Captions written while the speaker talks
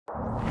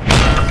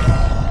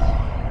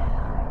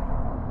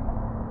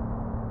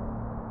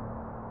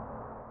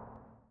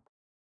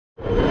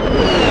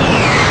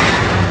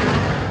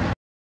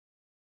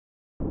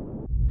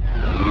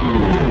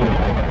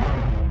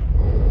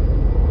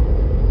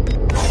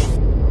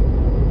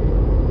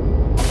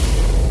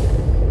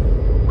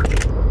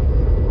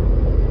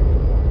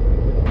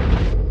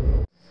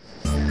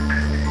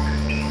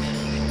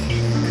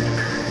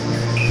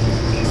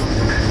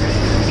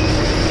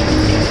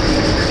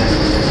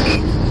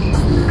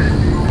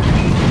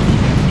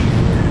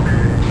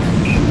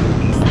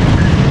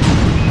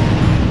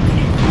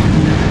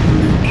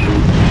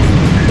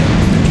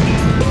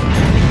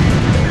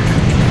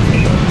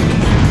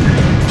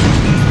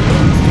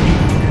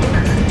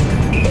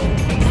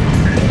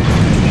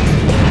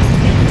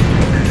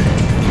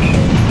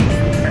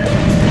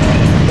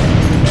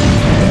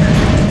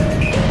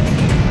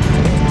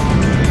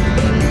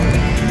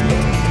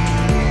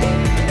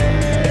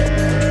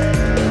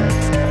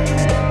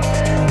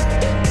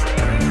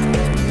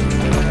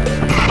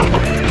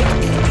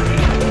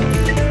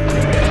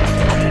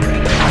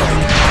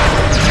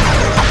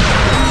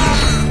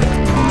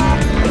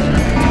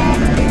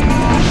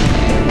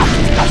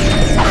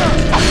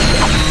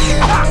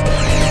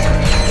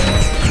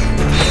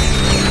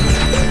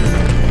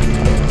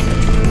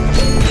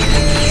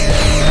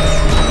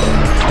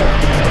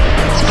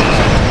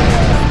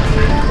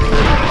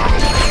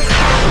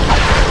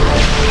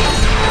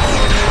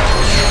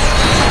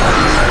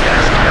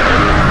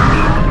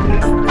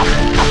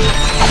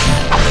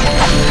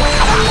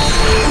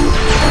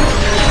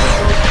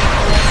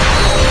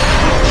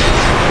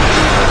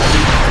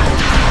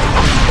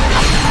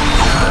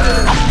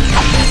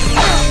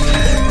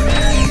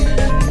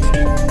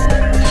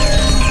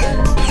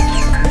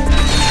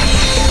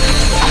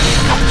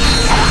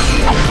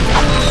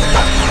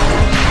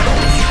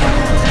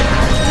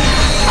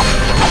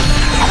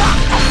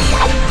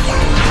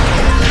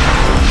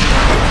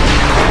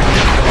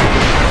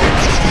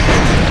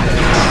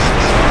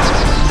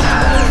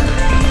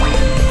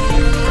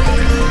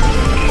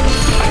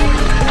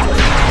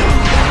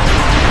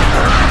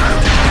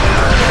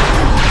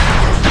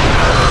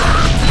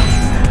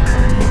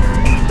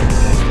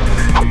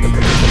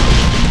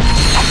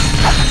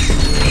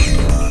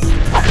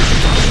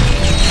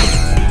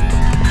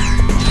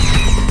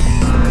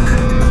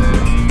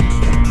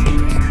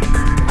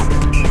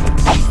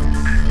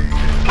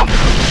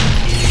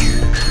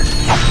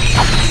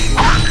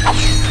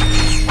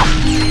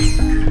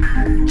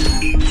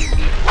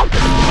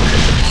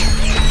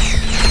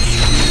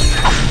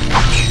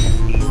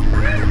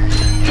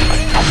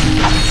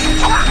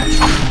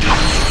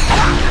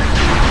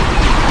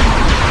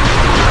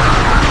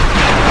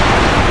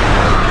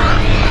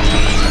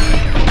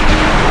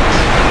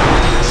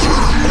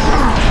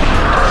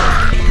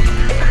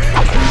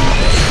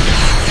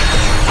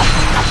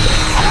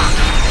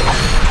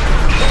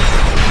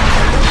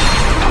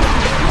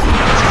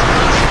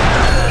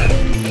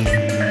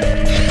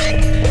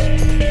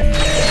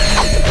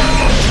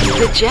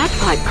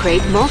jackpot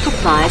crate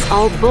multiplies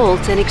all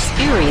bolts and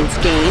experience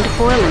gained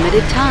for a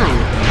limited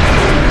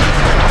time.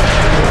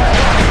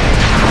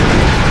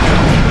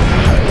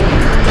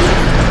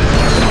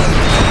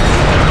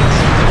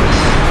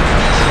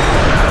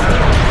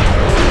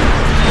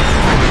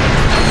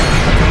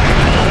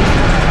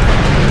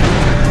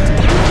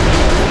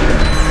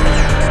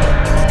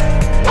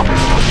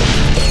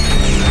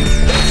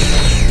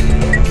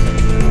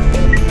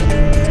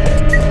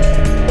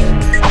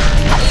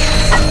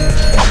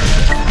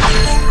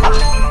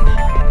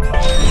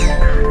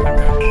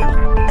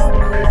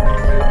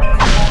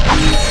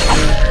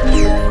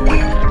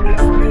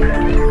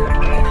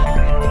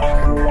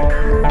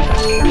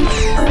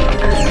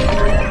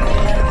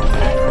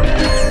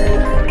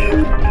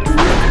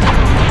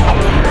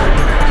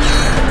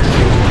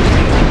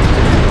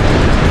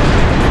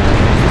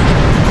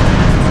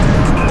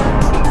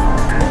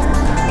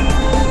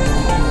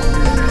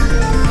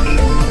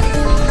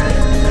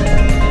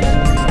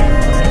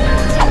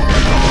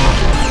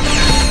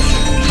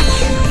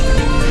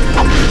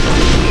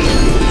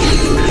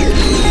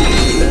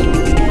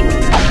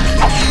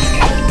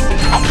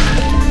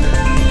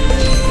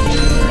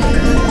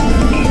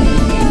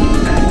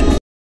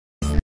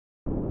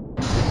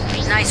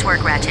 Nice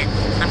work, Ratchet.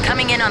 I'm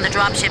coming in on the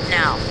dropship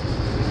now.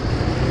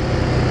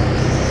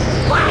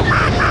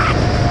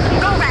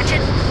 Go,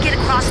 Ratchet! Get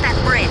across that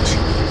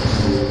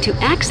bridge. To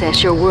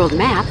access your world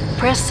map,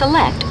 press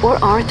Select or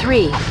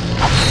R3.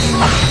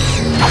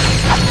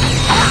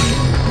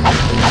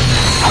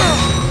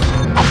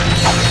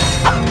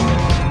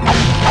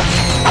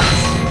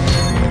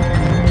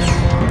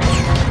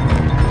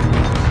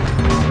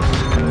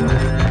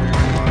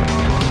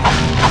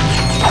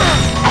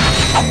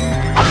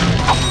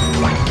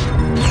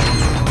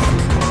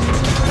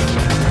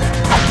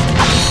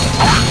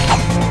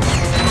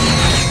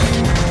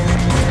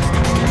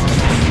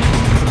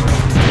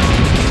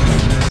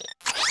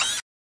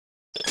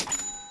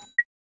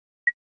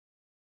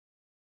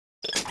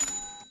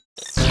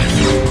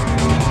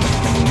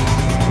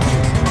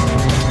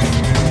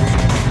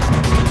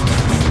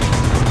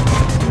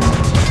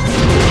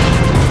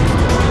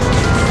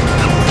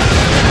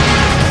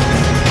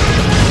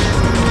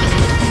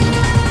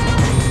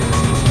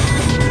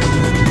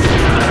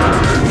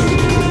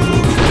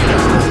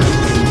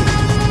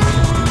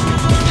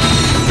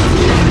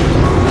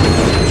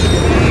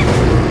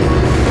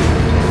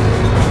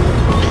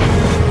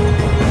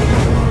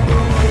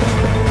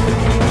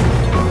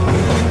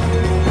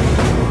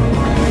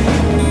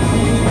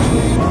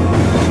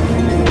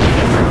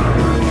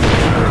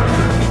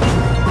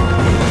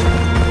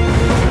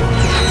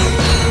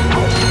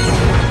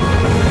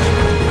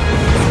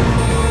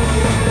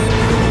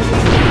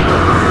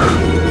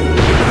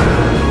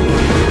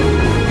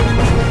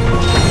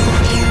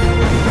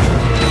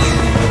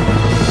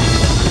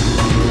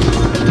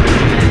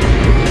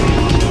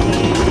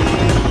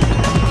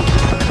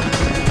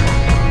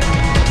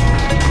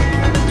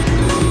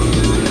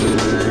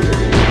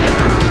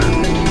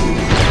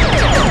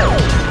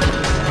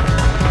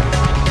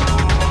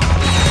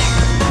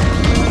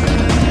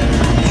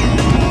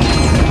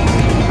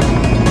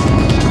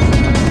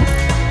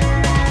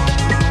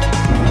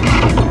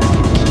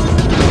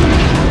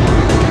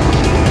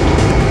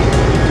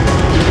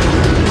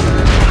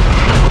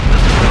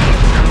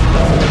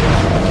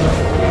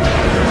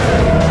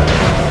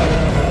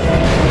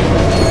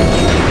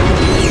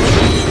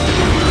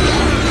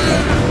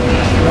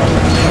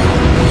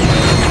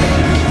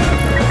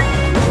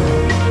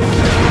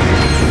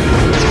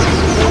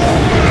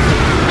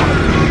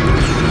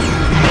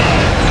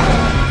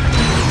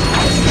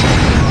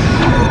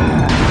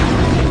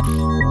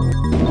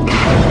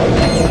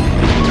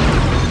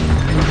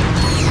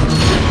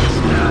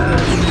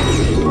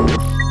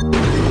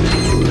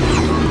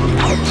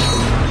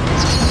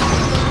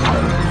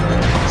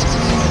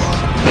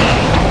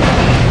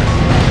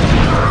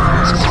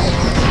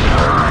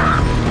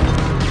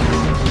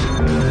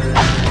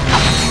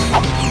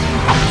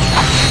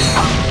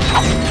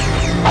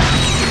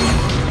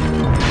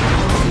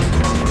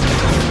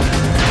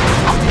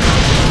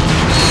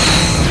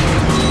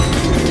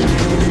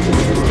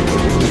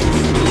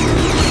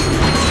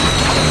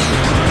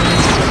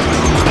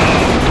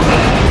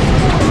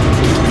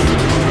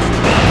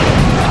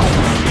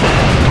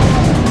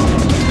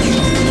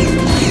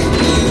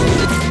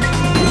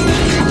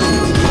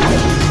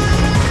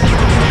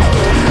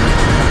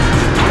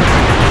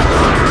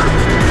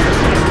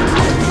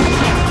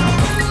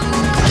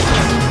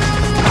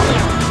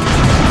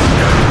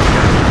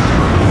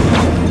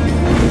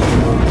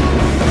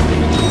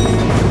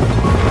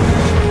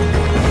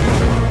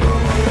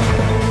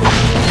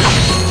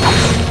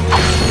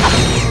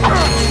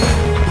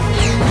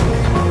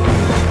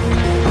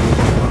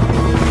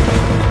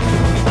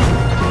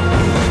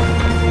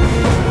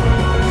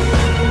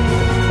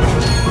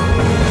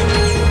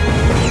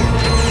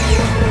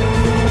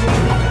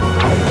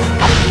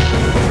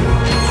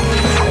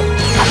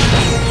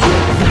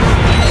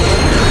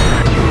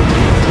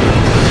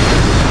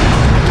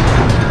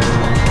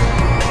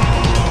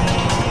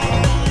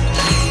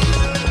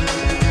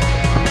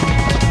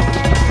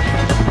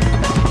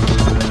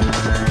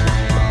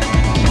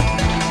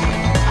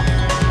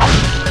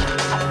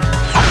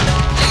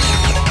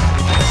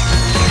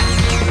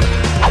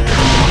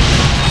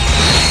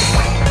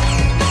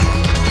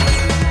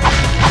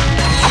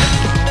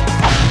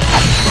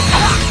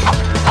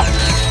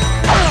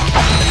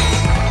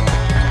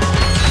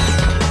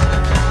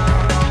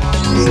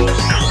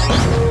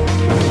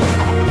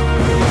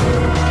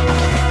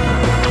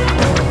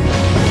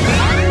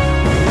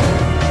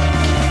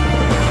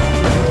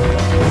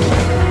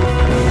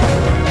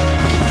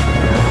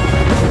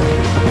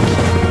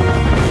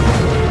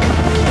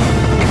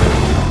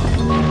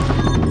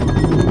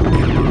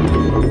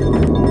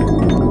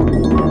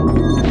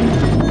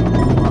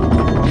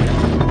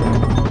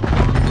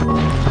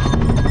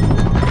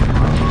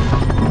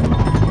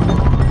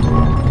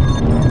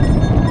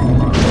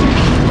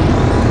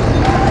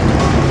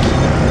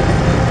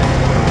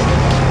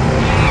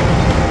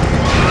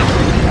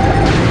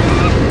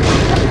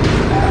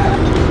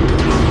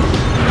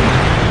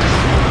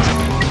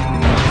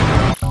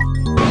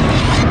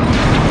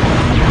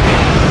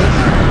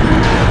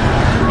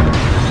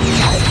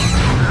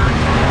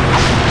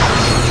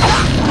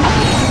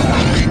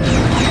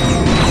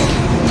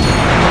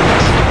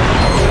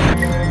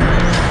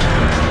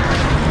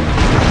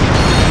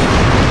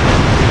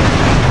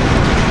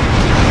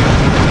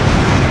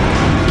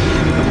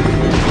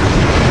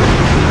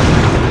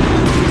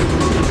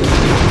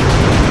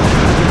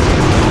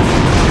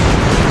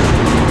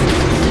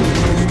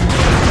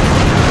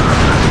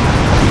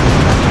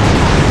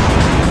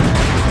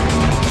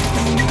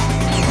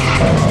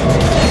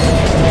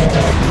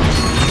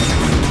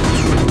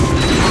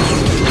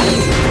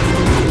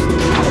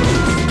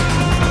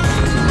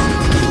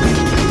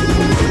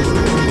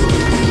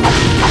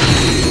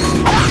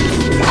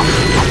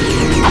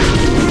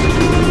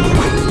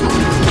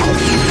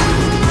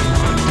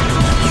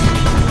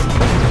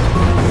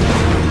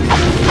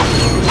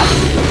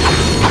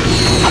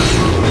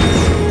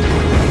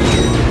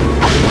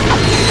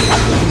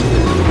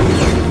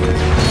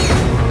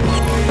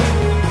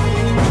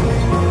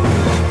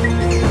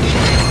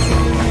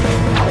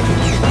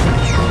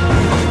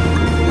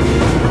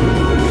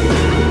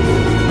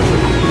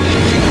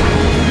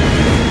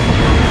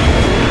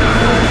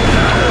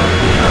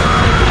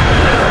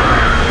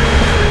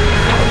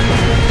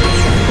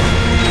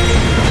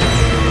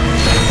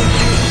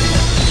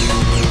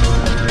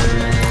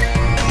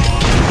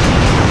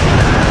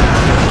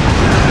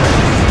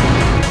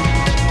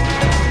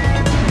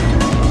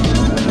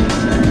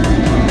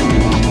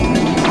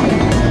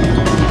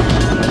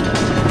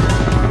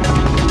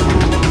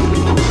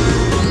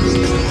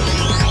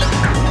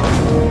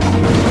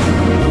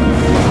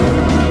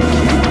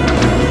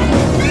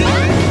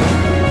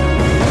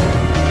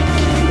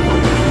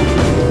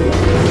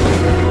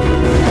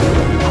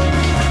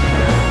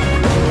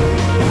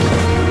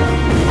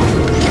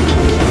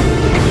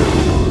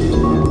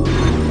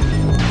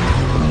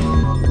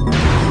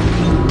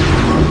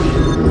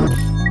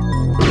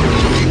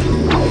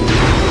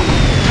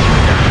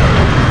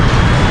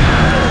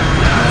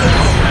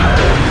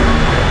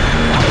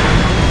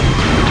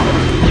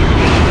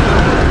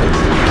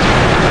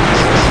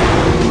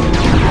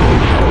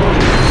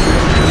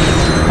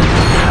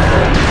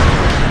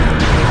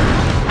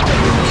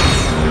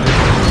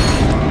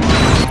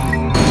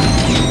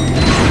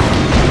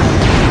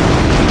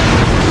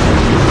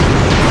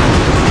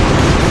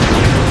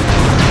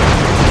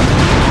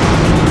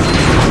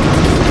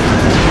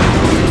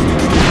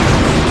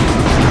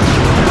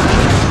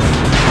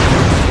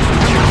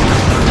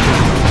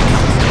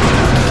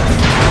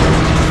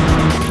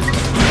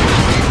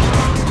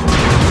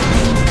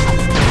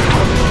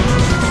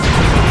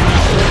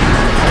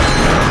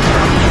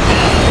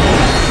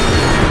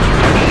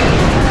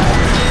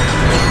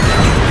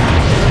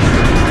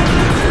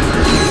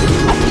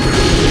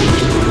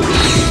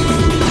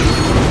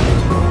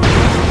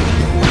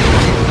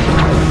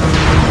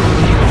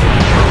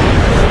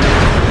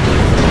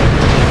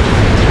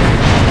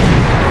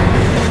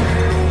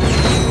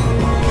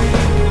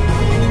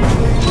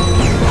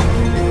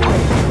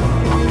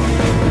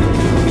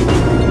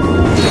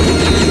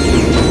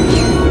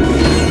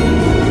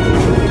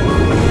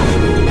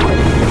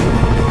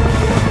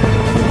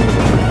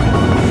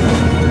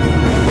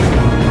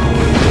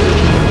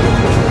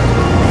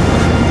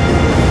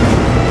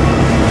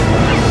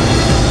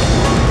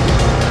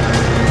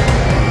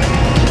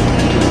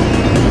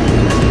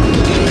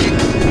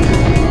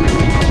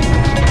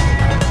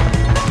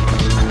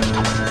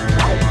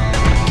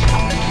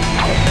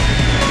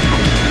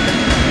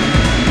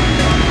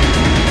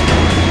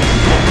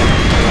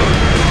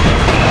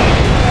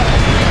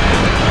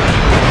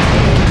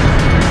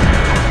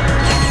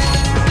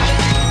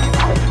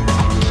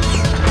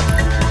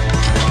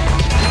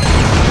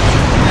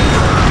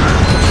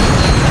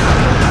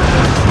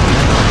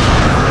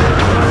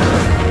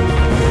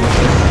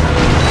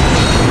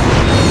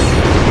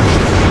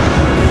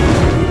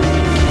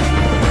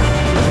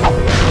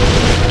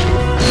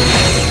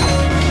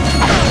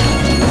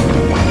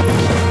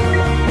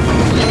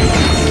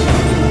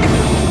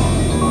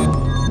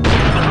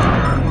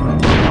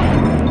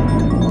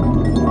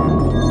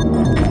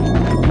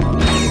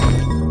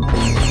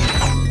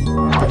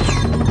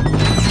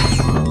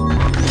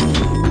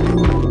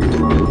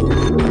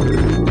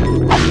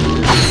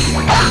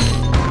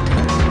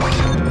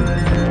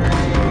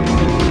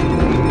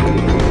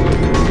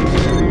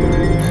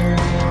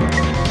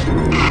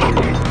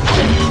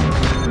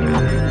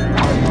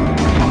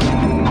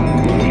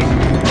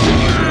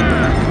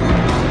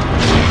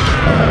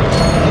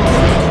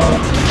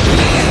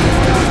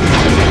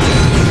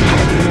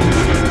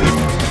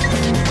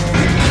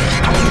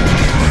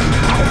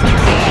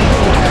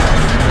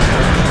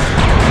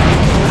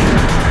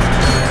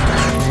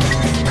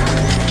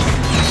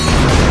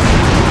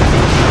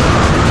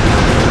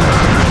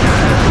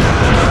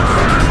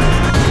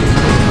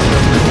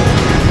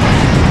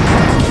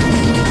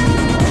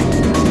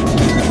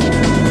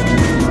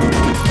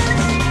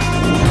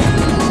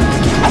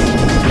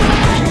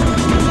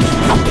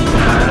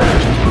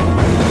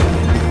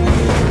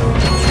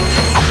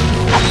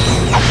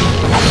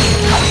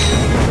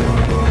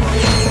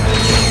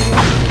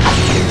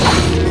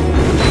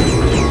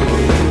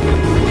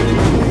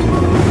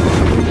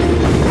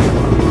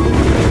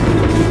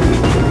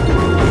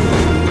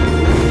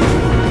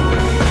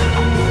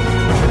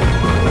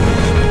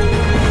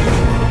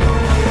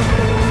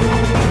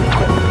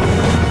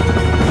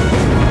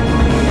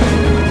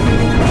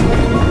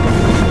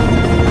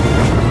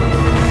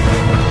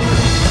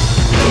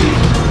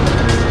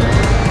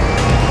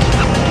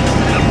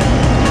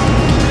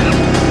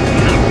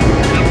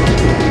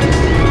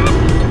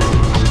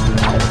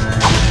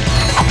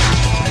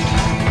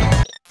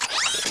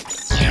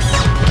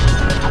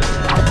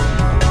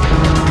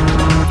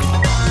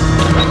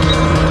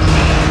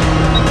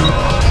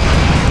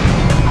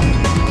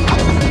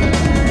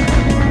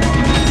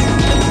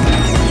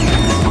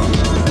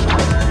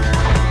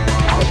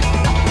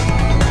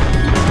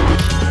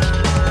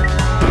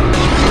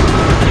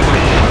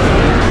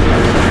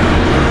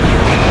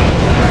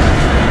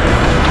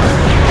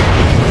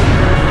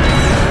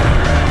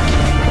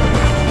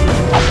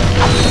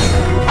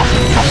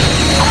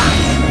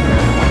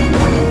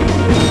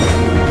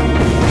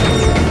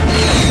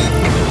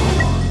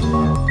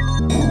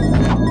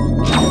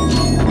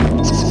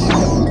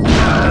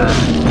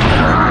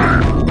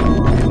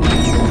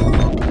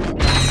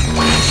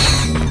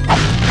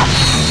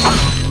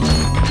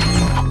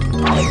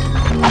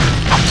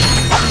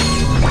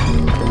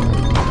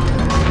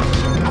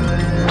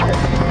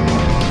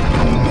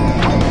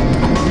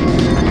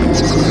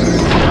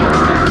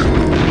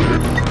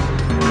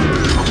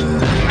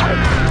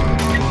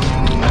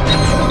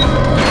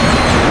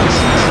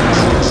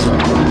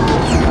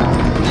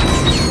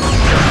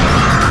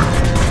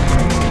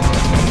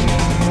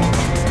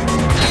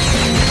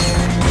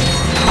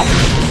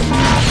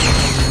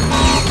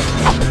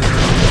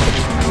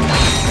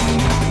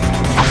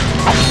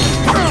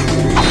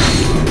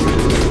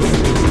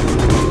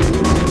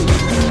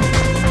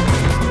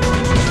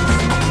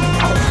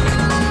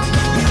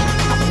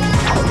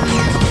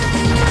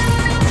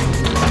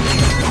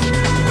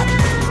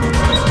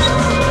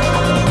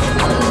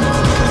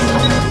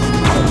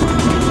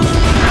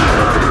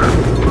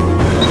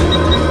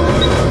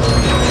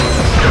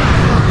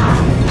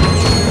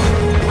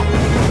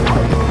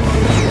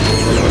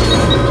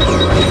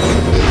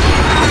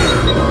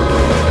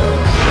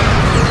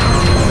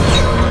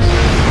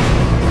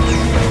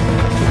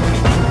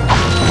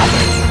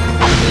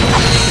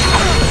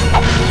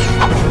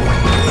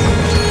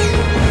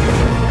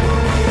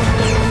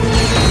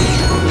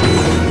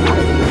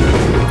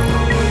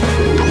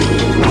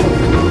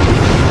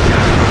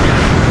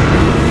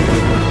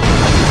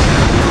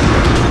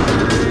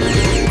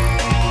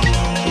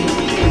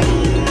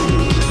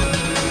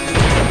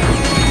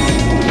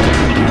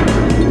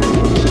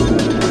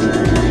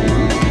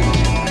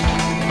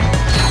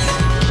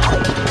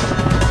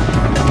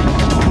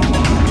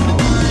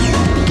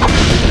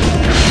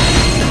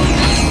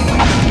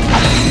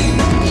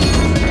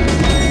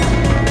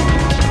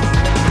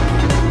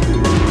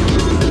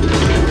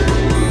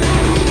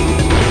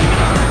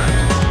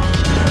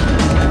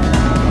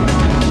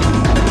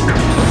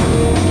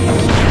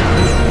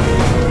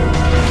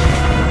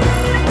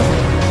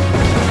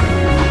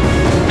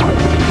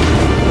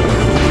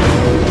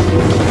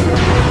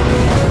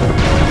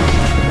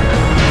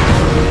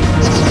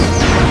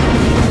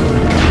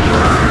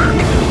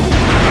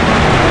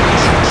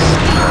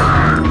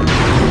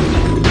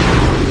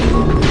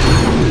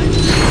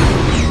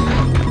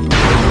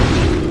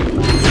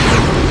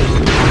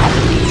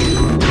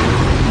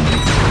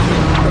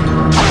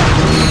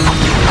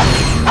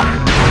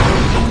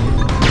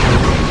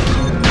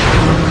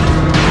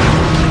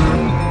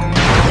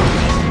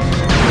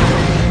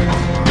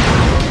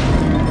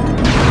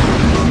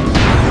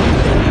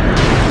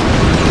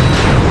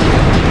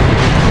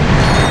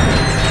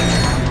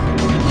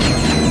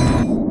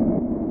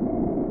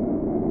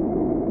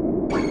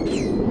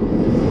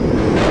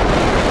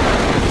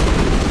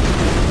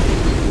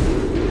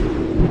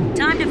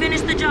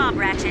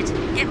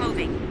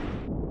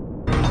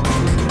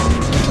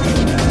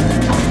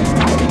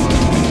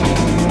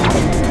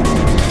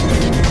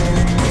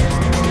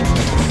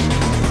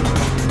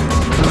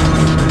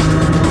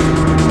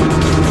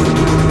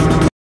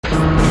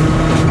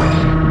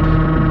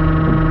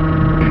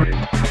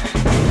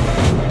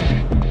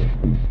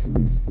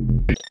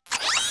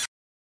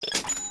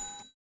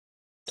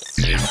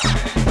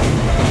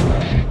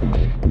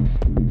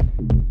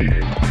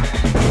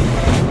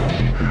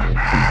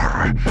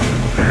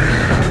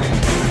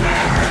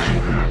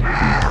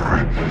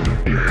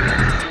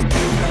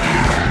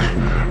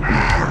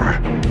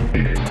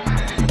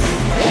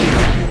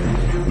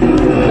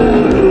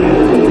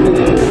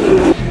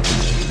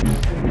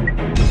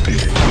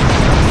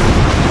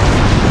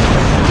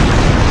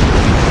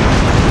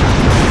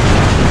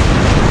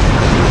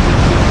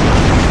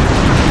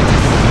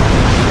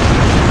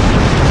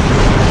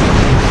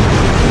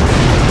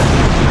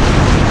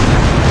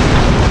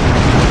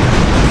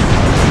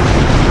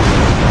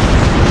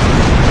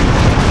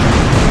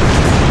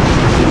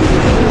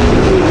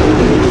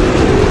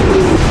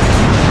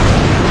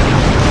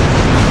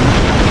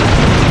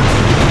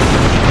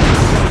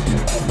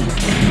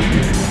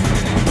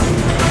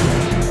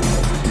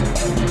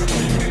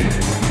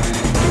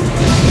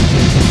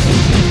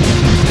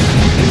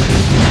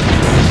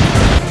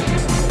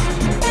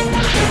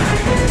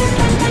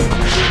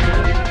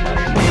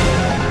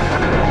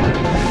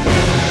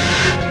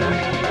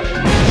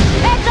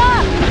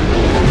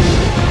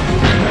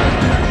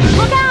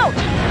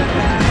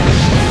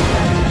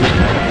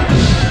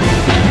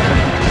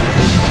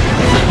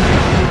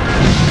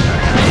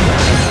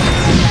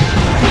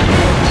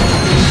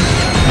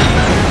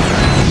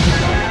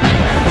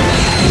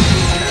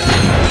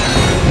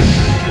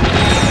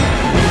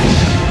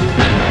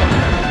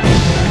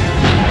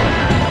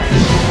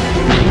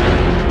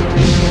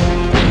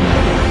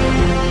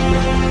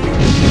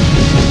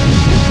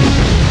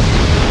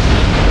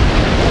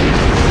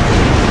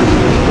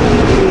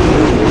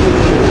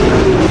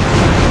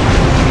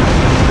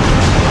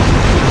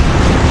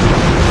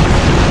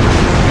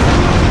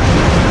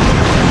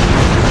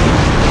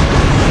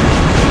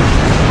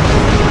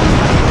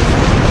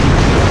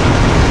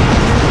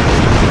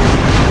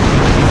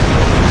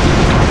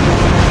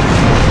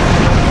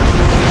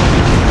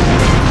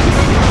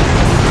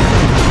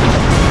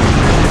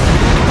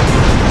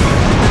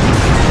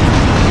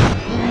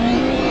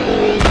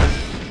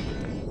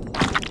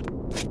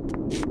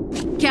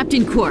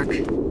 Captain Quark,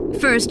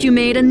 first you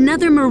made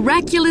another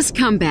miraculous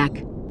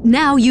comeback.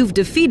 Now you've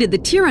defeated the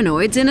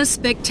Tyhrranoids in a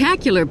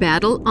spectacular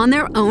battle on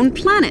their own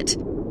planet.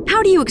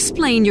 How do you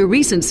explain your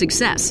recent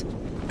success?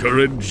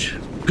 Courage,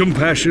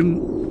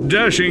 compassion,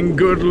 dashing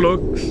good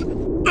looks,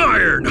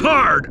 iron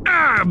hard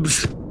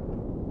abs!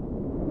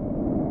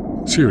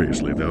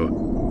 Seriously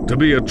though, to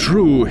be a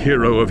true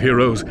hero of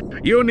heroes,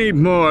 you need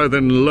more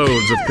than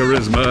loads of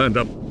charisma and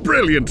a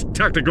brilliant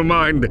tactical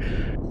mind.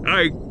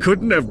 I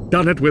couldn't have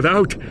done it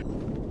without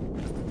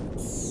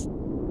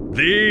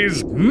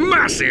these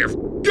massive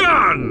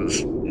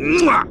guns!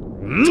 Mwah!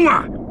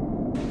 Mwah!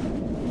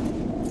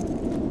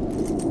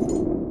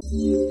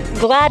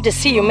 Glad to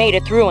see you made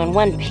it through in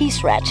one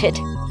piece, Ratchet.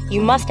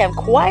 You must have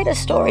quite a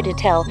story to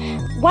tell.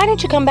 Why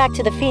don't you come back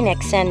to the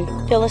Phoenix and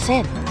fill us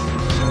in?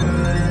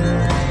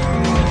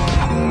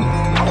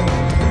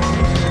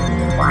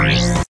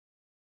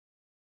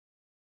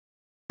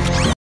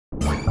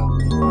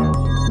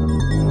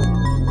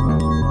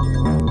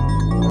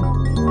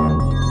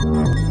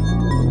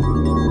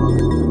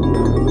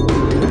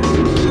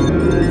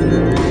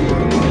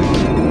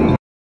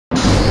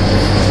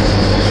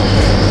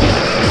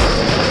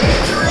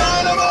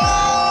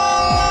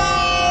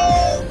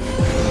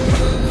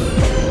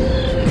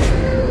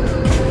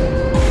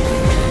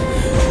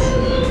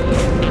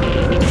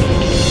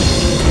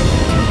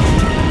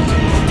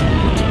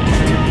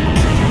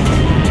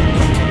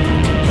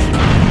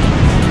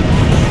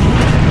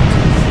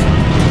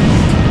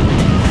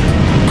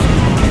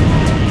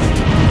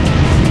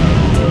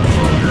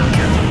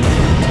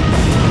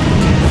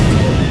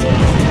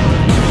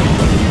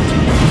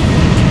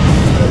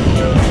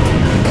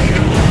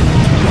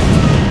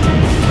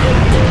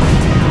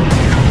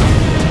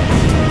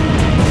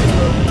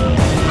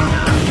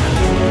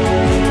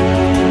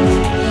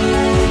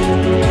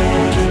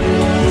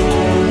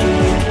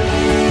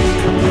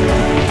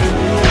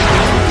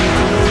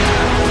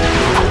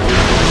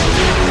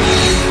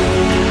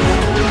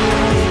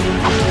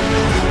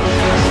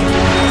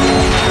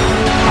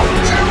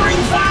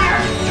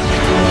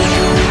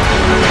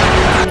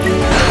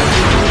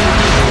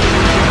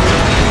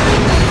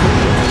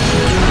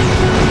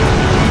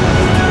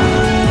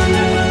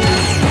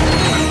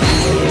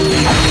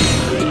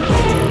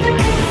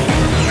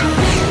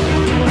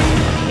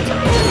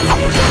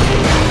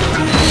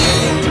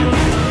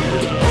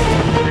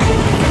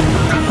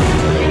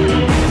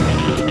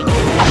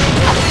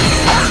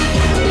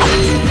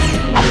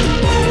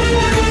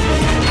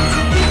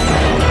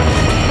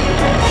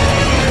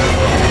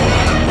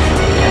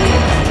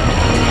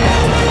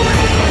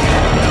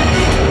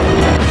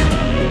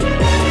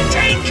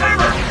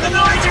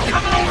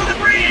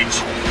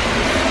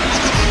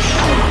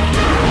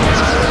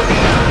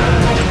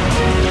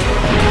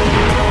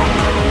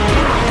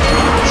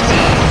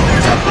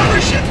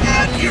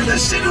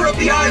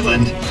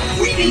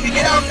 We need to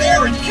get out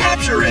there and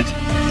capture it!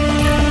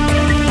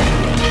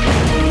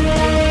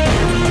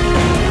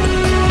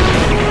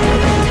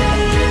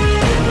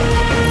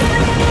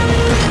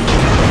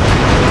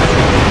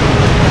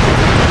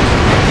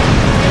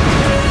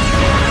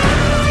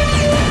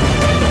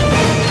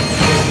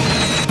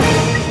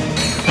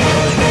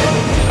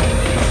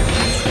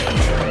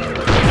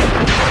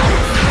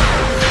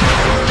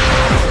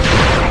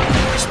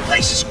 This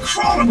place is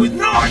crawling with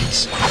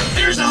Noids!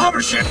 There's the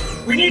hover ship!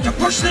 We need to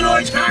push the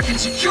Noids back and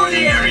secure the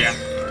area!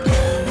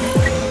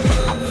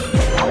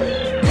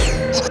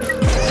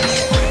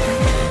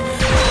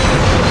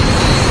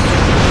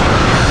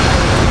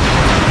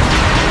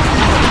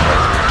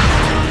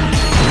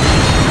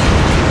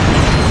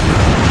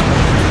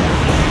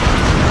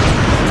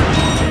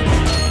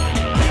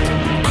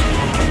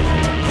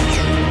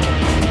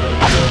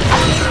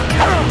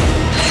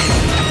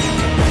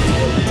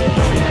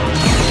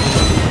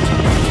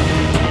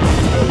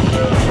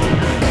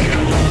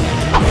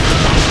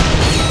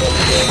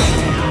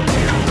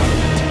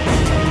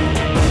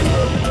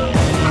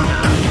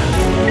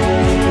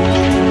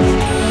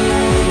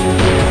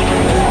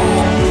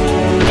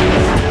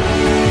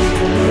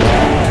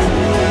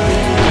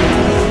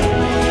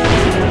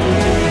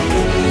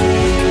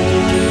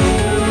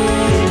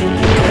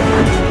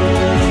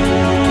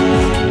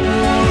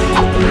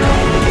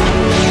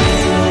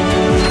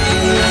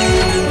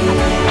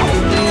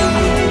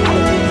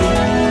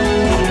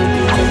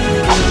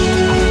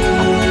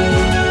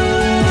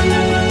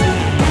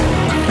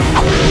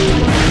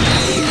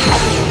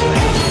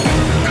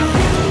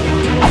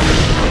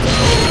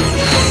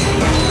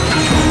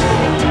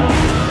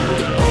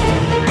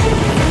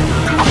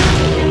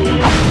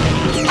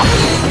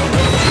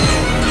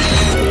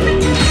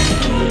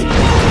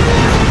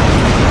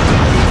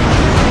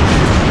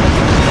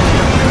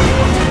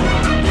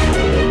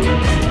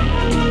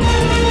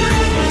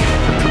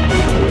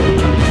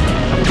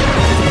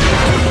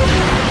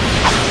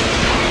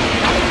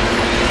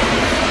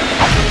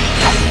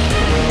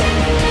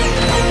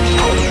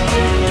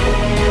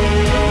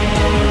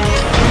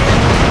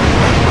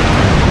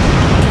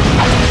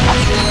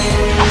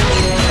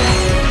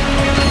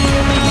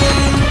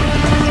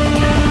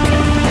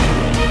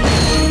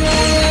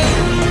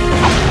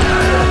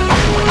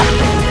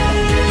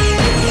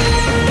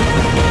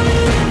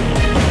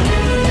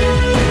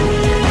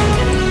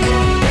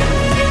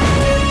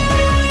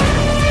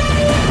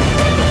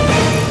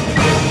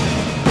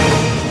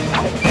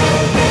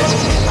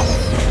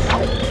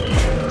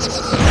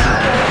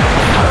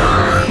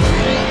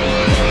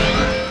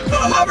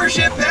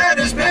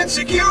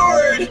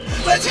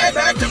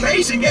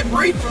 base and get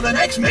briefed for the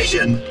next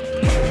mission.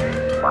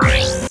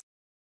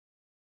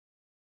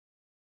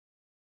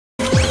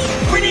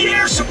 We need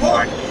air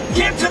support!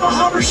 Get to the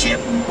hover ship!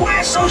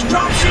 Blast those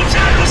dropships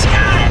out of the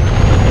sky!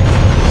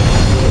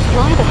 To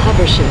fly the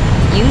hover ship,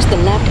 use the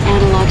left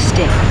analog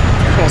stick.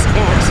 Press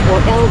X or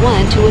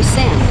L1 to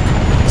ascend,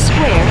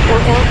 square or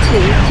L2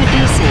 to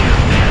descend.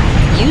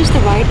 Use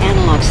the right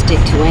analog stick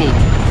to aim,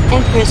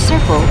 and press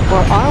circle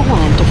or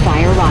R1 to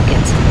fire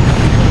rockets.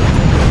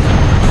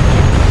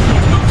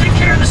 We'll take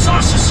care of the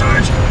saucer,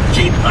 Sarge.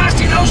 Keep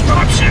blasting those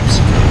dropships.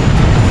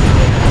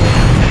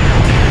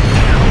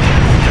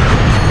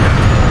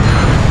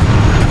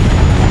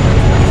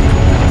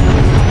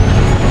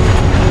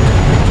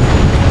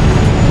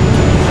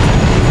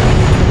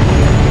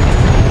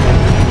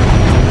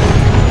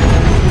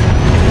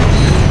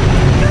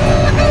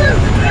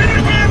 Let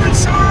it happen,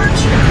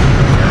 Sarge.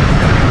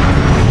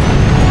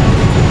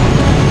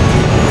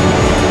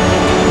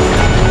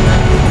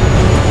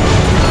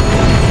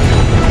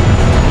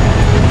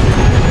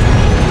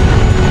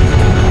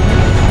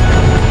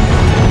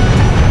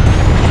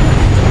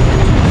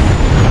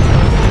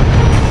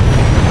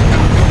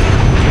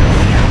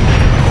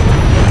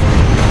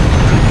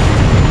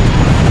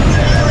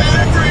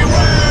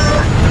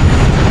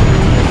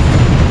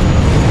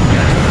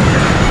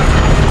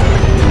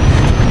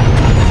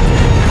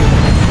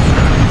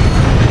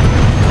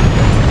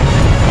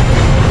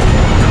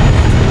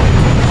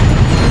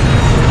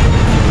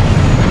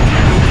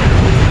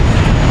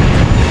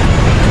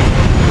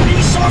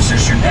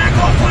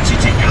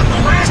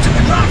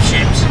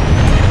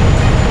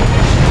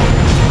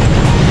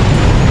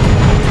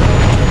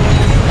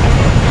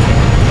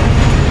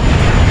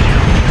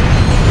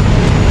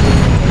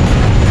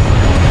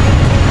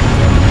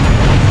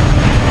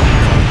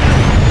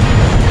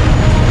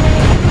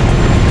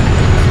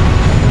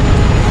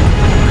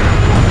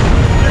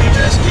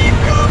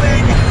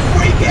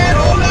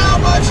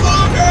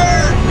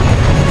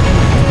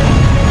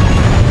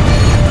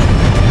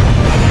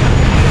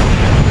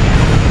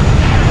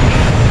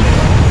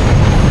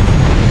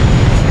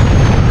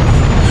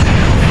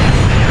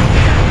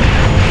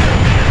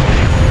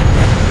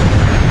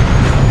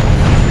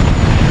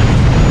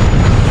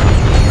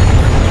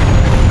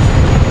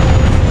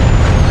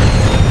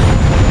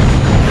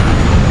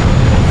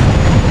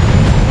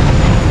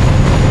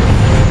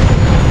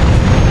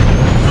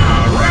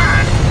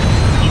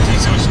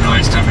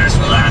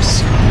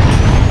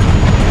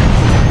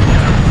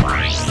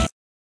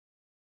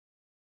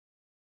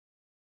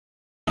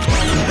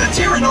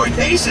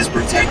 Base is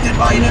protected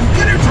by an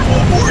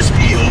impenetrable force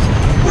field.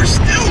 We're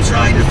still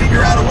trying to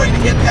figure out a way to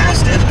get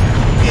past it.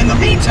 In the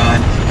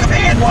meantime,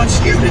 Command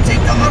wants you to take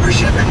the hover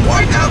ship and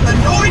wipe out the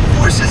Noid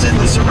forces in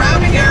the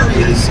surrounding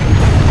areas.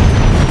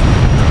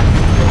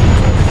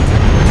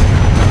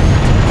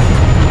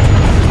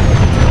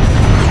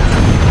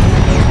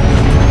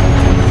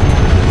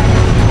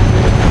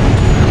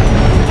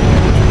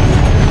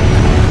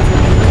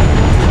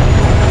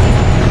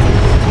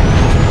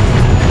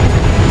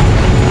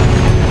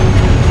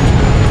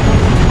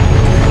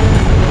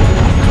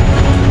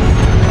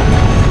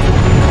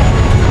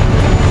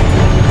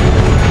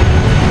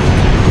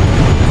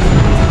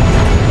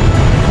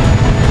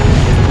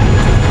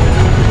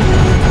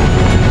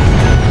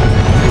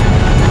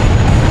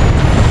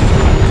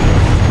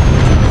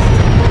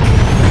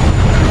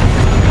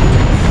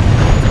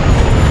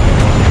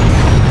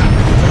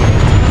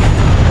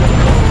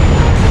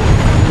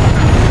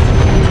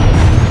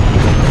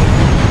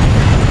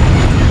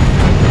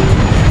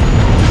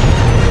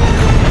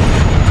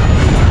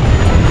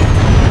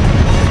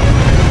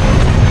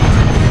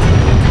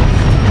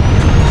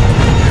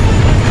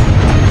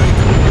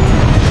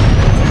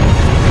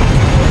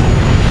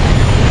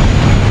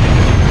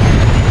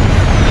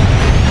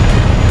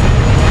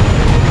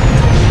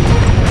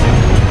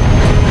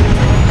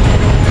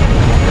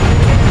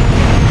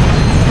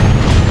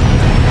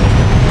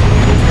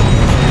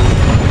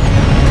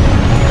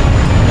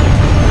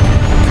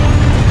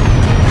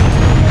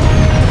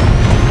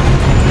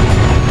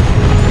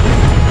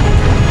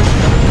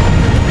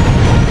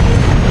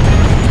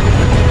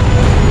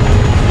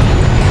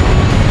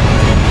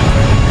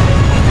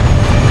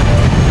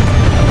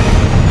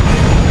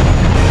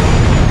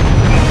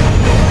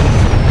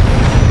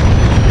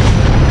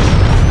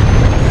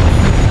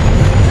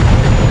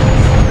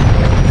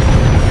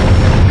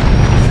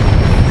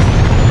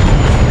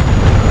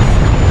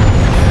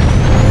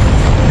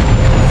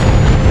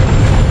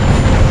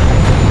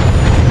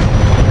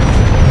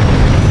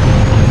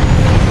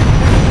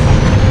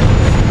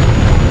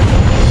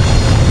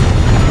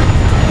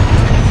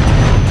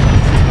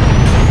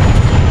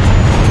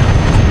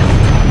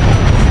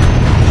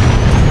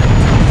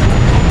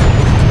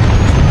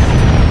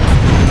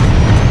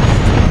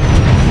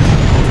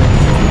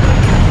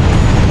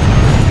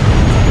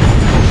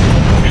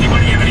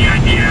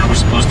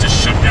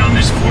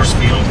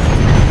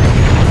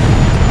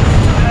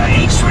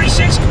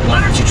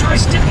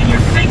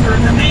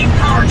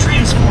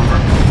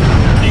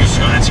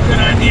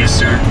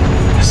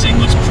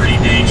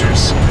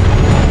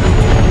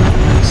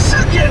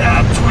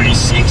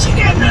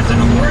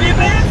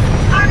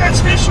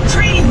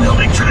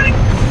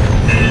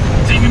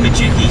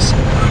 Jinkies.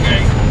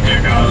 Okay,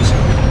 here goes.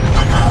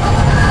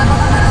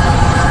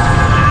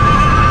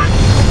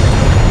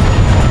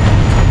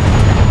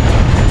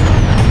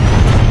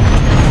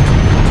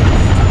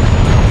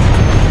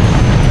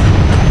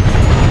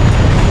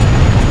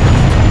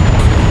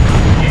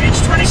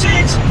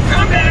 H-26,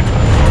 come back!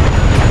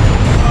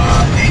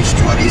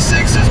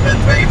 H-26 has been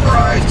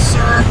vaporized,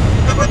 sir,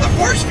 but the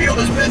force field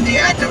has been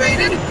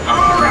deactivated.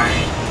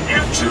 Alright,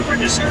 now Trooper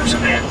deserves a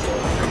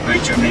medal.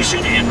 Complete your mission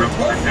and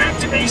report back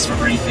to base for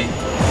briefing.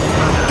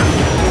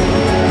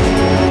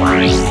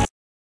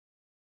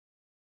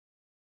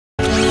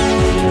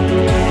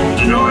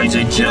 The droids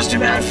are just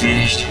about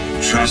finished.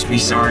 Trust me,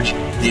 Sarge,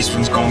 this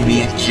one's gonna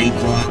be a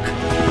cakewalk.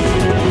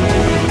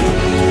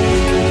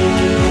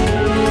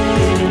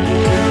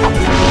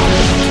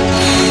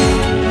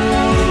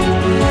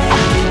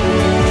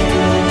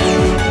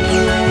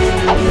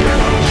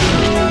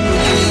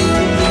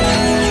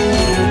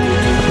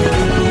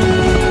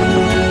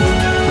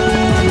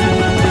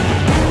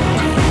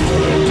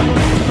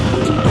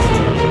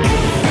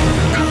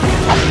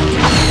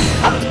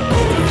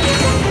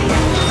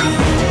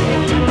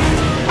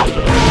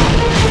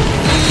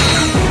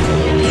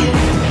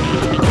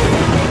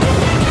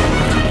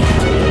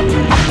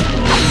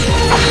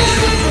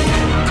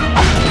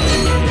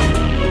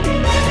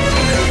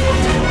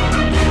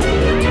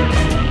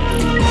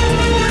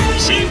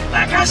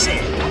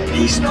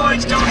 These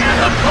droids don't have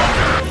the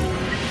poker.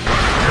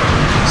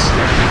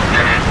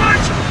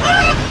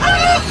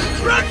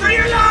 Run for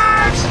your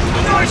lives!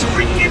 The droids are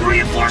bringing in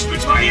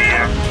reinforcements by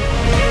air!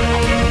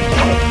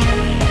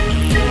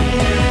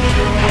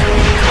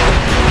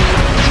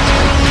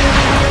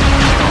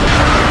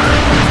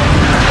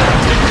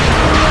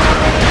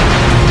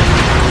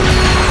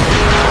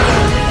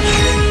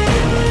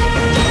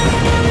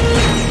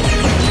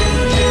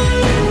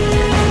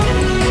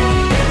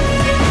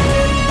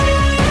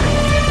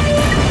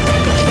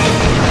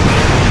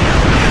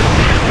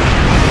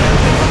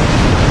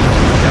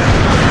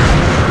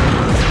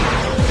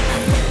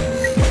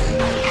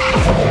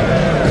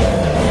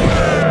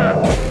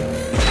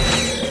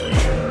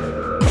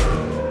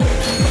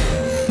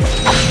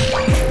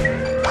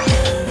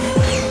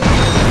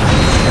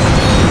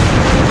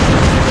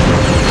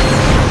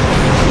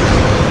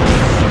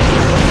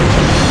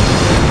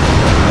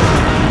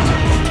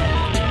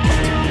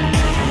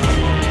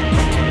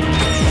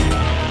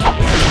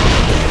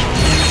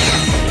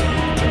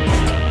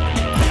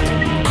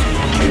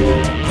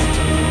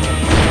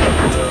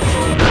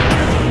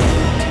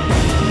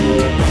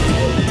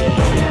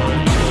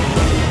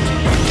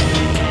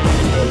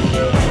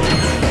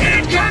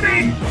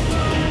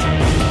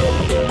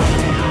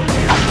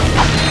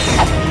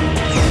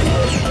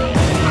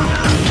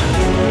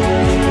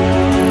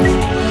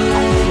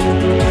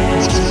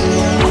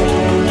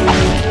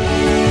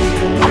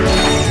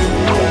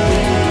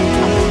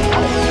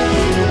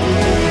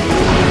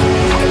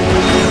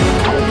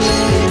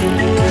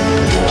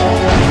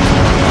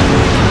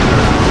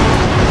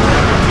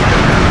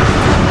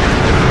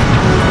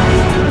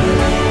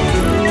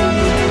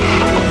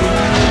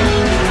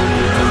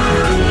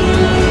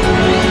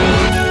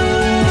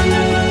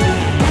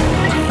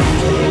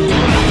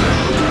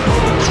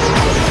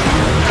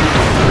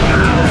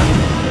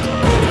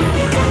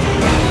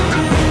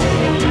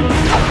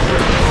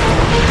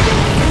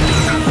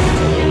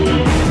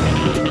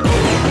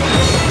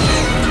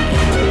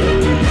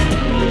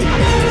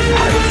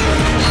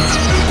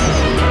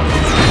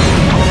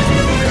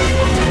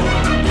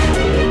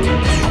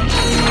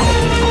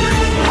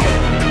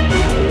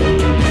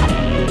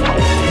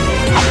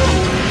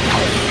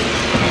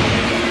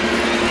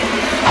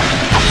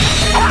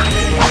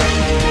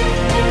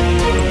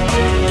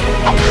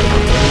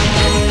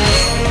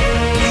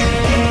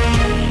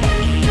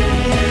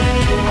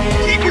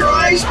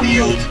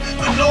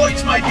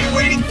 might be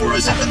waiting for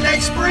us at the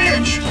next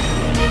bridge!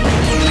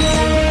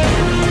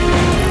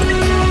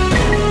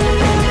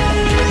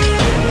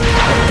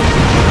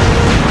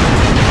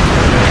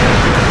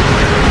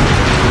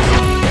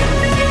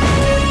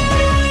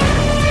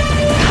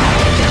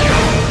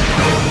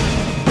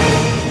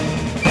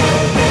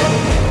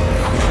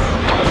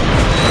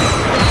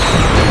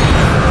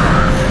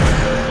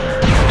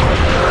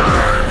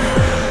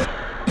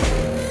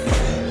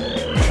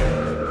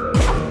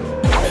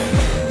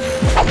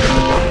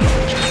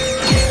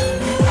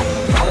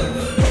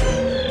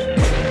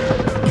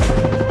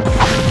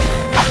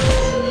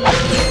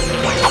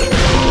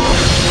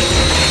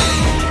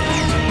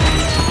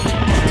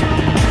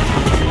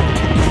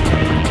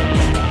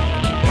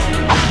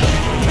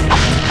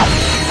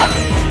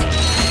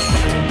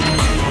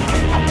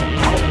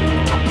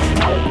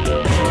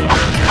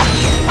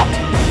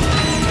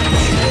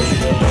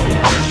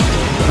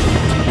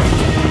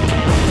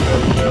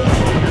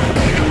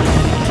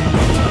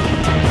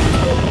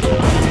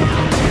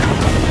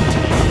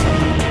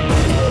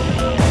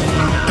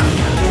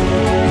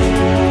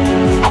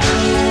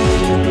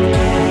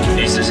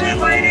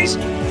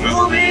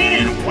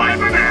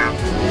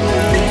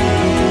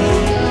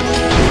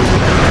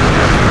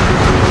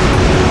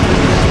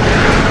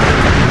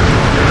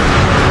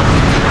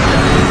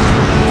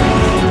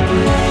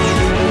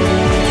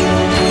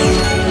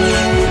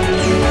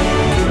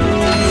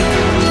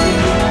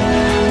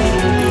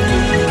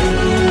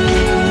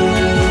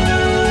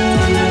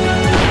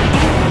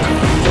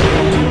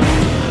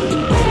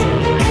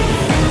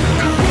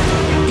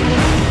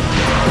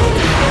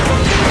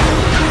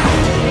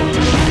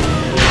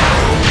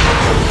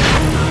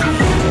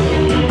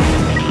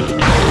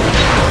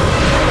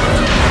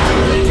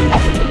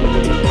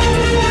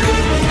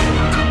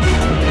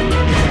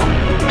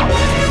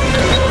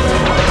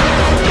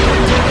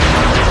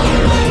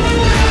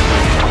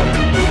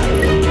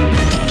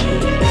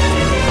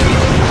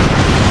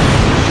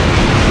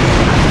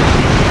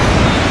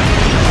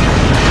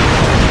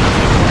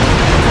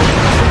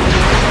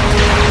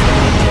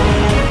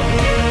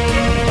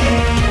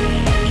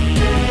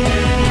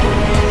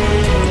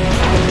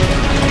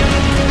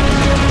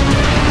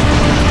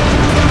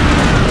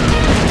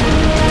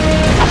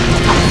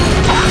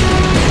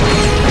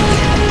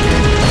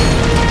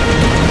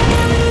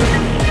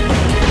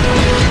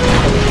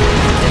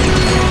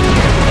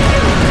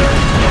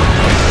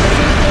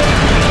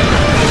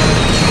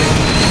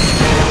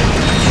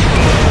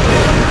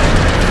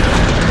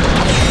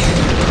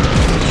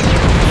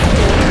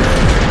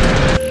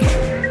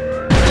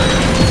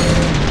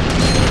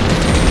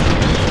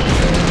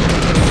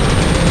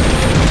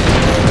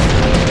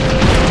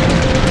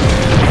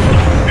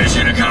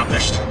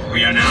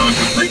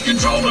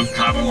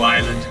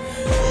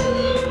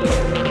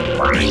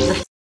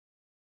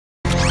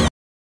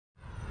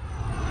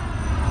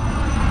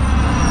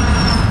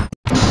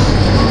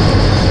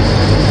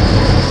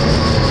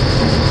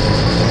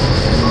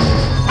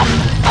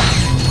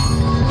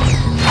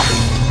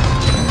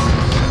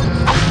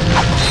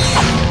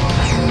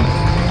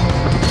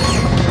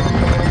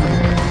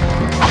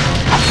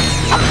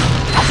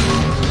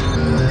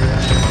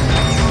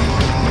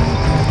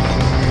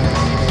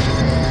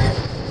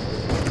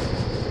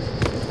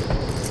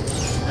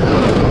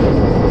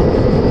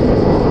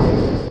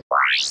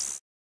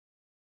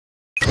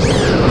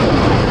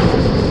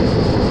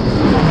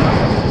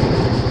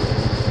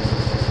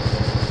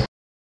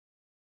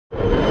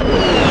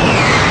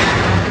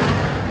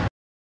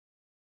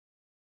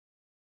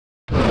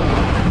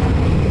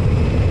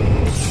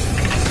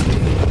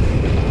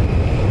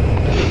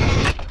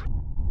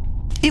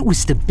 It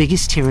was the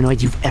biggest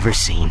Tyhrranoid you've ever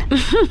seen.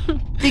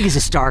 Big as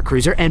a star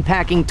cruiser and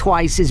packing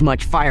twice as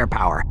much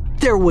firepower.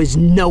 There was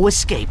no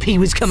escape. He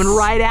was coming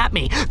right at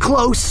me.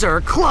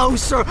 Closer,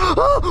 closer.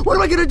 Oh, what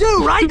am I gonna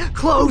do, right?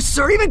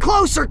 Closer, even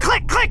closer.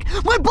 Click, click.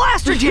 My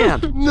blaster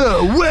jammed.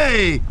 No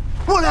way!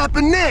 What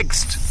happened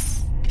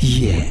next?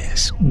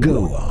 Yes,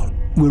 go on.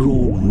 We're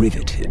all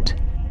riveted.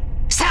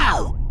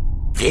 So,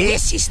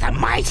 this is the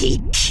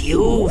mighty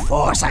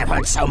Q-Force I've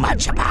heard so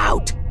much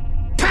about.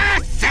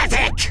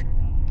 Pathetic!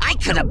 I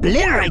could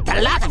obliterate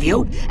the lot of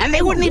you, and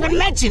they wouldn't even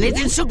mention it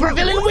in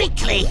Supervillain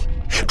Weekly.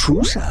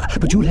 True, sir,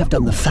 but you'll have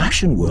done the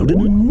fashion world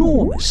an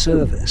enormous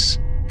service.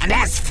 And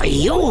as for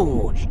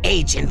you,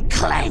 Agent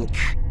Clank,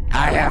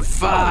 I have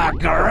far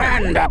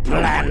grander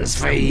plans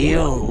for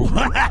you.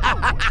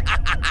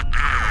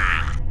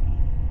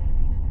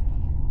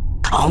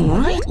 All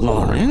right,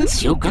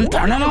 Lawrence, you can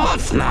turn it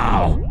off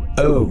now.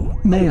 Oh,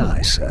 may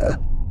I, sir?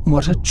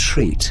 What a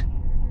treat.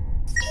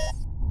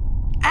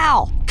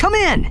 Al, come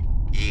in!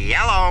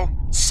 Yellow.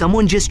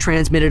 Someone just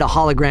transmitted a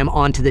hologram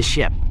onto the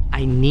ship.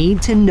 I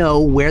need to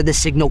know where the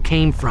signal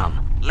came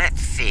from.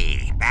 Let's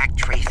see.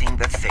 Backtracing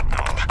the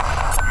signal.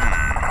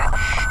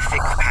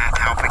 Six-path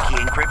alpha key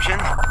encryption?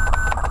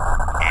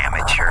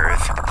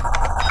 Amateurs.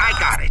 I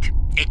got it.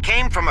 It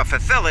came from a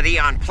facility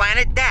on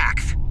planet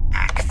Dax.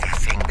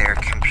 Accessing their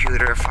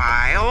computer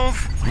files.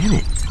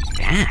 Planet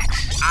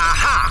Dax?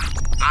 Aha!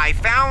 I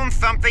found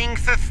something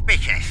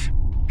suspicious.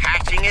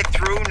 Patching it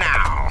through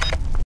now.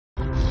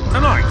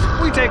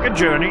 Tonight, we take a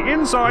journey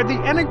inside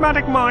the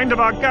enigmatic mind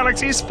of our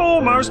galaxy's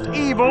foremost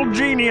evil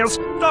genius,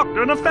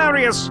 Dr.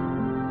 Nefarious.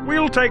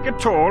 We'll take a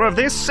tour of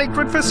this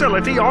secret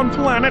facility on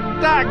planet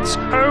Dax,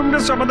 home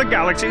to some of the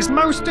galaxy's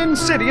most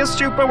insidious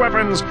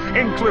superweapons,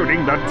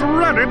 including the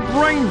dreaded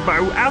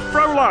Rainbow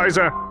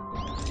Aphrolyzer.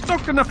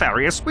 Dr.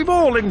 Nefarious, we've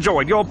all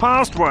enjoyed your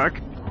past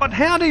work, but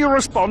how do you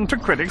respond to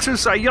critics who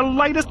say your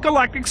latest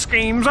galactic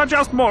schemes are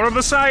just more of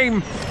the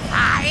same?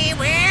 I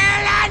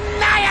will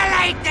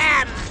annihilate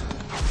them!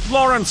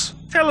 Lawrence,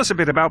 tell us a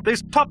bit about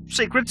this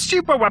top-secret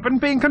superweapon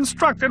being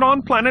constructed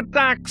on planet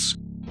Dax.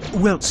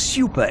 Well,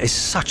 super is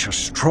such a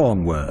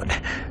strong word.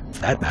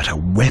 For that matter,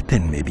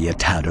 weapon may be a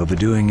tad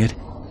overdoing it.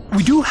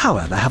 We do,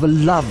 however, have a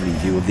lovely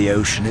view of the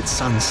ocean at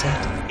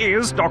sunset.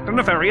 Is Dr.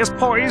 Nefarious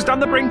poised on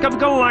the brink of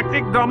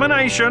galactic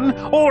domination,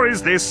 or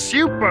is this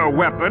super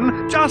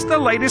weapon just the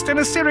latest in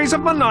a series of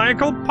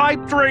maniacal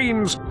pipe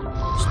dreams?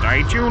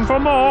 Stay tuned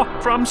for more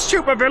from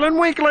Supervillain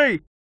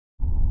Weekly!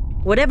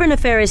 Whatever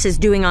Nefarious is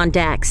doing on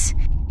Dax,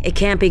 it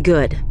can't be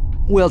good.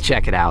 We'll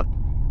check it out.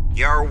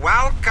 You're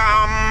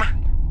welcome!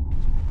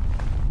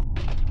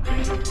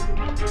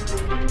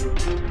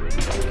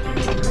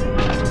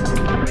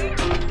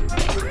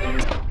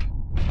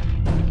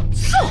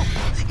 So,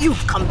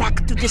 you've come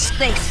back to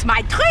disgrace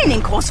my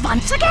training course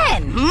once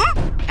again,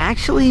 hmm?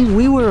 Actually,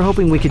 we were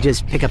hoping we could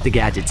just pick up the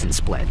gadgets and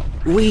split.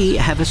 We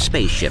have a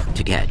spaceship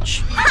to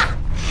catch. Ha!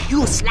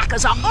 You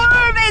slackers are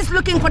always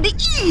looking for the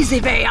easy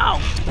way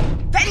out.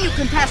 When you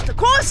can pass the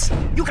course,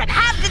 you can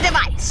have the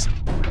device.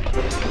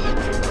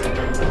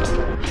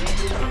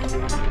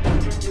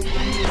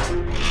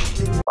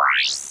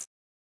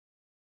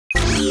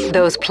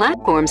 Those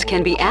platforms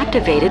can be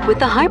activated with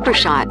the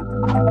Hypershot.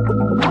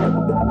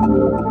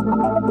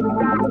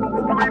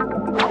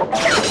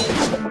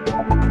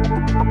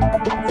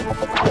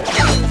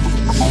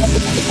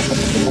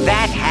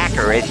 That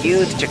hacker is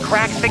used to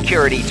crack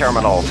security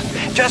terminals.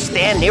 Just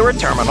stand near a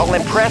terminal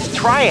and press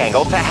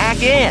triangle to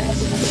hack in.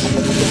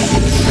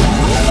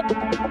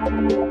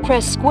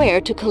 Press square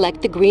to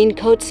collect the green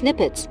code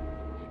snippets.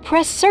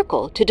 Press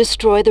circle to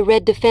destroy the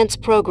red defense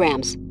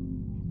programs.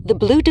 The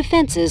blue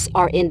defenses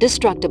are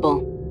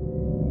indestructible.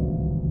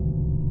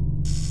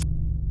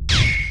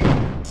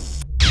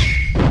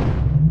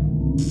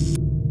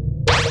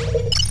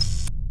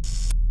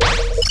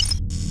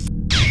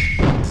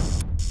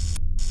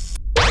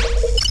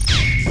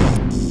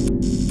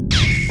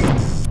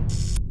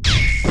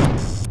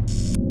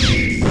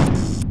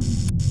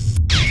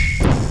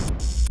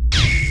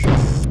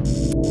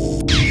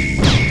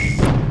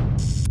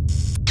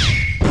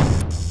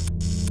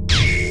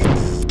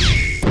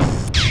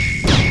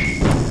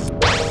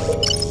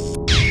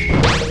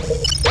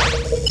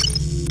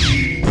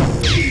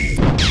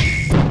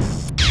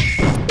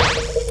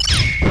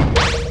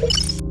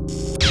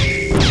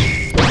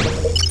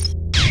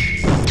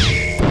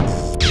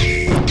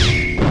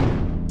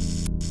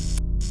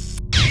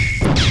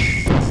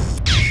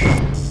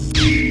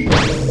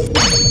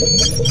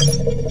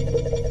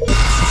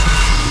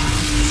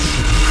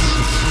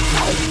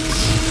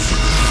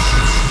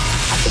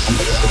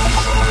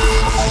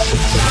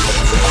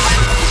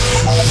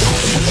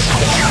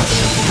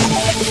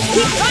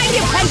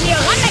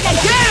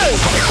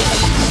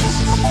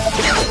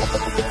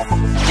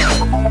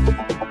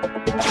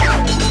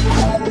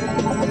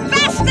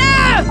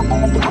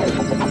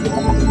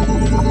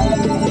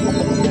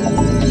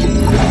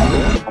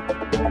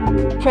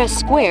 Press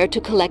square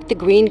to collect the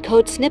green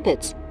code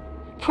snippets.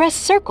 Press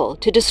circle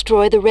to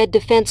destroy the red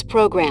defense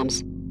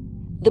programs.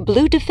 The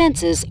blue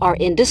defenses are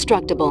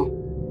indestructible.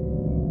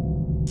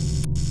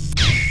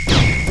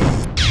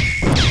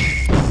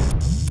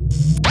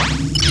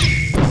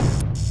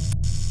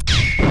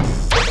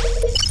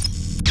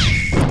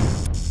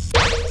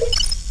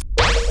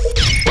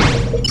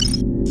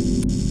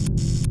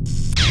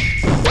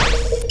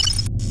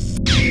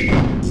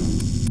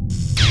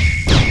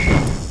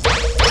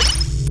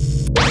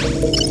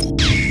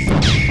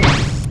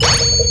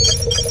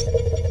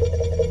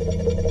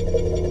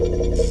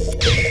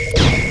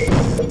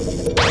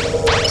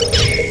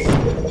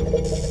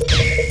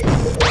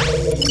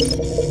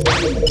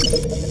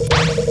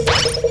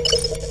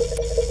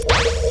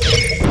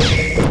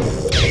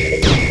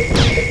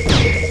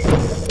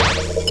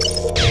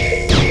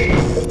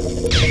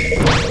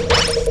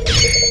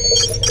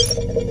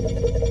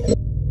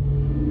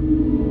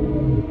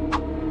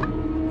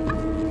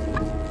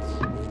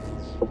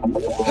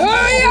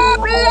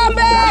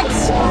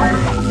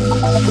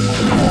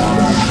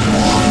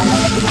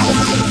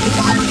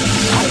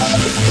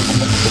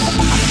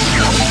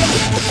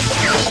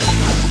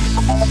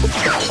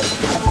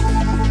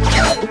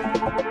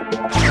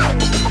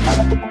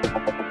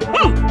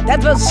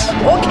 That was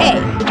okay,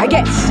 I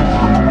guess.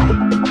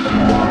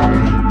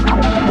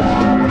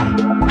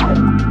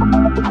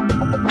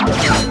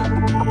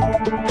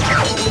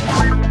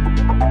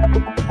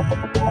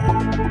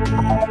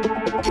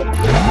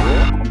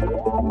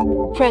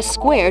 Press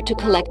square to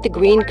collect the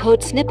green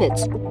code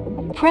snippets.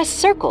 Press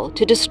circle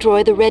to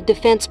destroy the red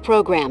defense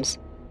programs.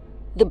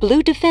 The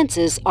blue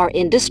defenses are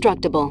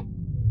indestructible.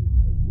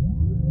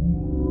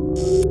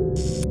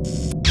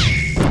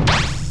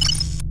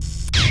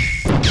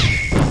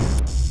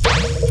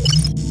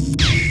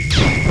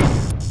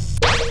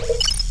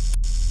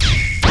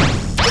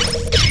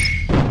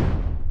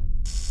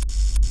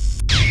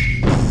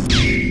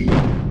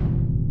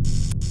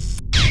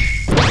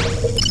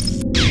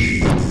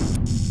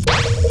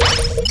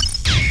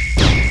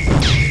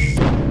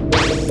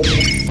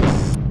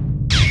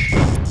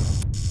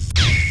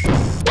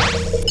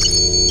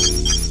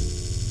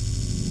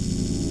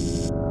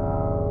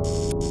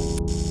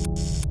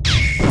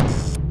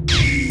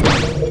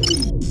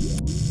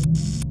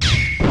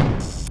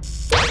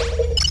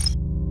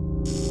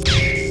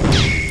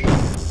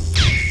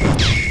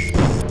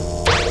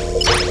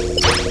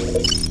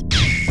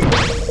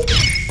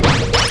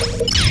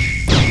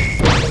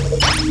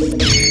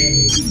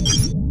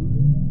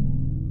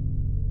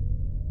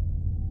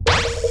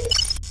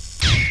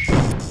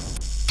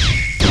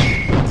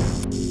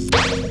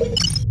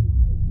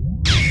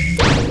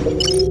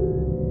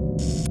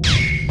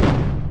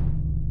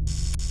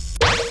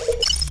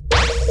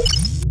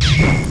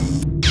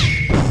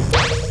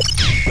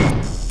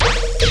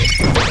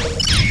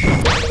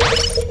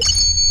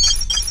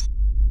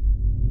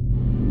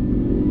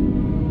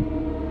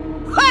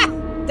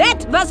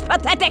 Was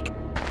pathetic!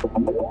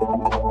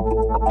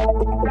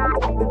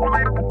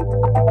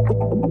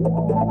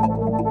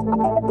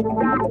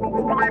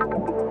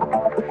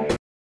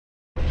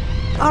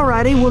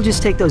 Alrighty, we'll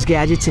just take those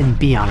gadgets and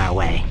be on our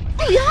way.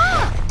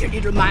 Yeah, the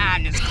little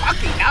man is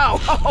cocky now.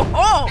 Ho, ho,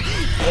 ho.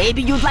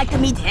 Maybe you'd like to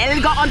meet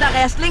Helga on the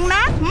wrestling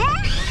mat,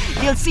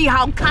 hmm? You'll see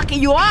how cocky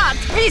you are,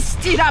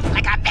 twisted up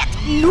like a wet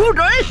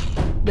noodle.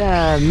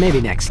 Maybe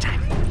next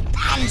time.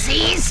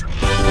 Pansies!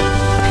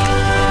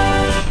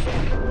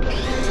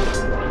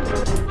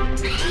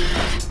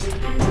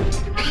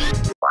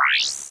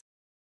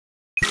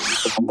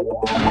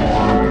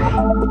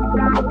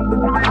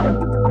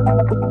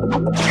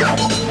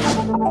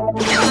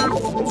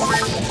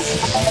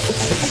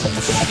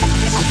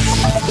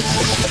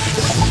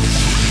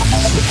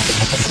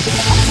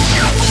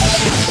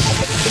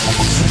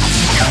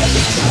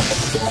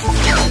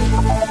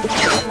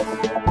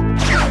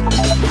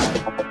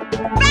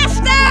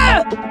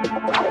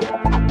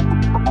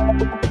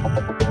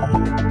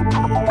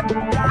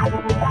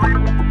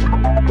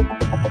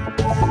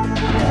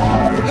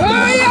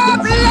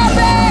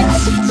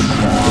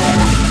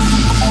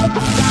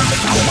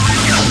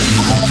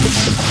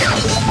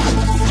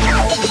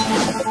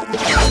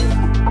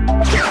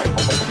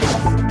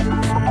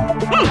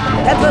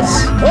 That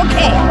was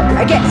okay,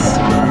 I guess.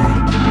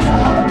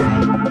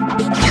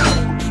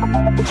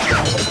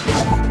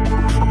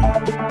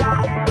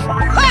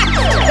 Ha!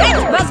 That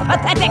was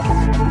pathetic!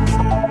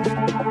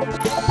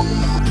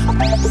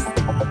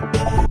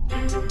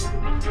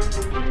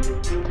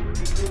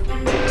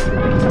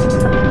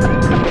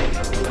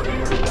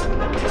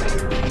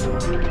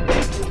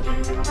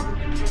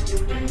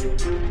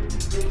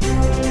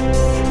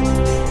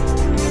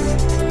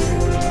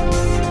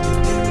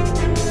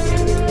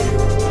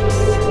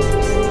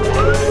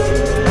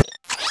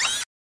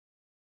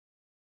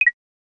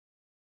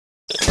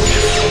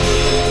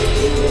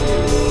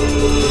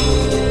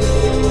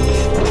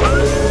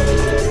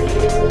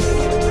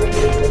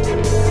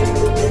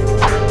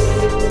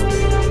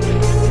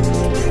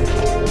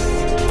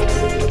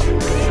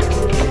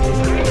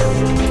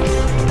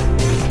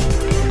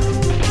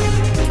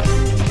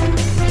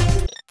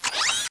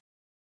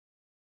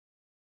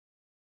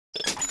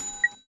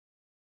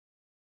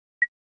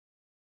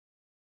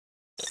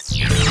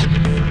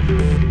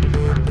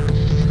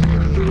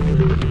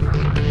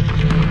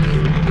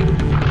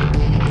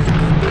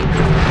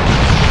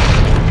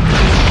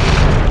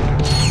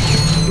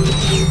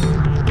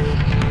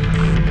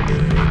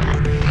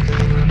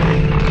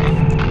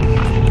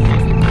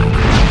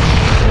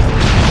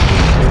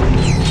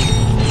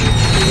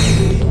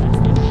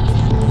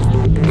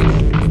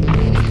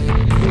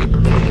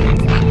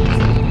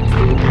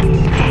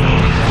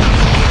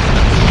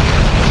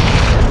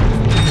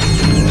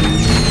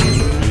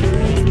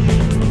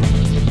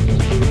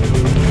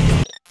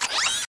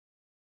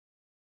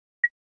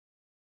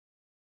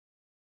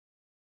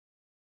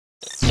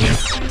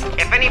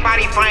 If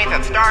anybody finds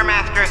a Star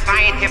Master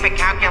scientific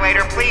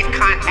calculator, please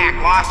contact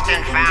Lost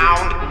and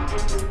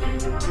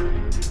Found.